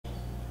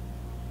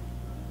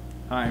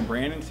Hi, I'm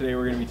Brandon. Today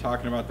we're going to be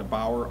talking about the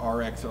Bauer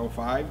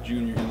RX05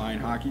 Junior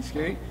Inline Hockey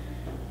Skate.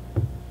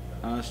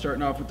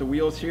 Starting off with the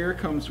wheels here,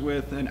 comes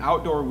with an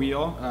outdoor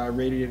wheel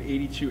rated at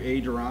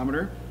 82A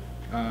durometer.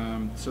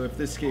 So if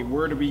this skate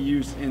were to be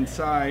used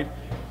inside,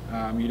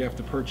 you'd have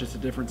to purchase a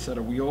different set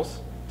of wheels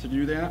to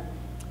do that.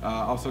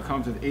 Also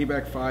comes with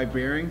RX05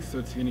 bearings, so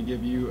it's going to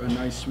give you a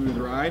nice smooth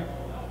ride.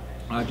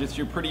 Just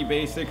your pretty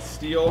basic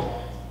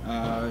steel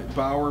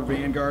Bauer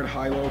Vanguard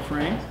high-low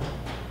frame.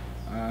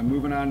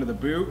 Moving on to the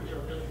boot,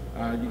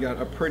 you got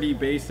a pretty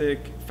basic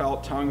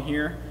felt tongue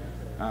here.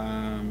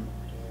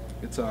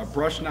 It's a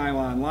brushed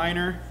nylon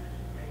liner.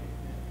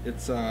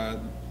 It's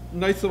a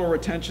nice little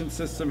retention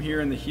system here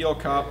in the heel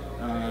cup,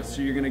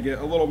 so you're going to get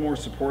a little more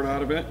support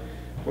out of it.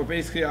 But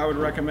basically I would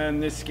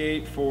recommend this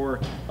skate for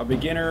a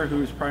beginner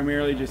who's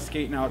primarily just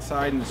skating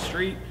outside in the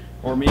street,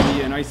 or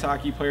maybe an ice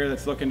hockey player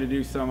that's looking to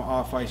do some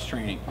off-ice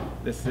training.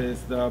 This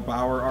is the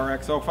Bauer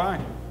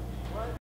RX05.